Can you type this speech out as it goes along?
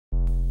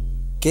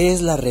¿Qué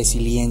es la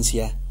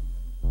resiliencia?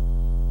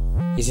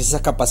 Es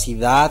esa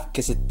capacidad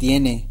que se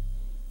tiene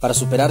para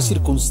superar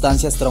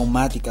circunstancias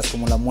traumáticas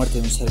como la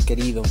muerte de un ser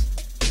querido,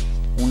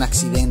 un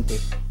accidente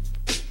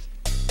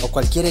o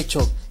cualquier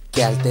hecho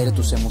que altere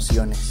tus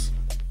emociones,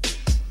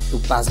 tu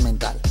paz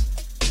mental.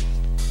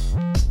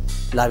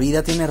 La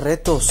vida tiene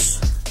retos,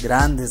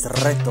 grandes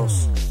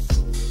retos,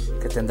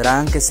 que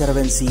tendrán que ser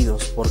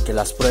vencidos porque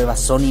las pruebas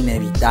son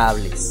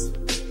inevitables.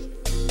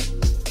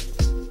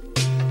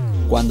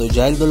 Cuando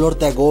ya el dolor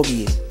te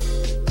agobie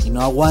y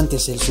no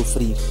aguantes el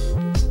sufrir,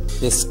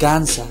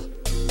 descansa,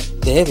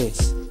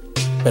 debes,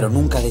 pero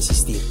nunca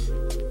desistir.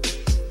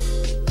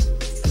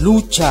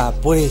 Lucha,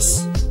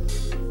 pues,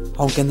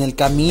 aunque en el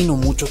camino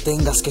mucho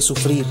tengas que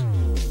sufrir.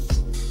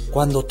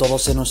 Cuando todo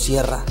se nos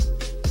cierra,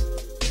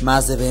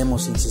 más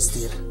debemos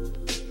insistir.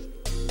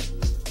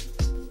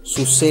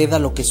 Suceda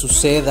lo que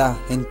suceda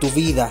en tu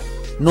vida,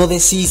 no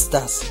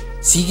desistas,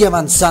 sigue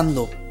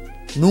avanzando,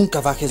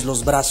 nunca bajes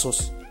los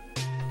brazos,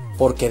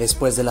 porque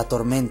después de la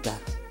tormenta,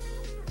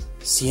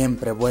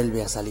 siempre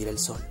vuelve a salir el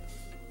sol.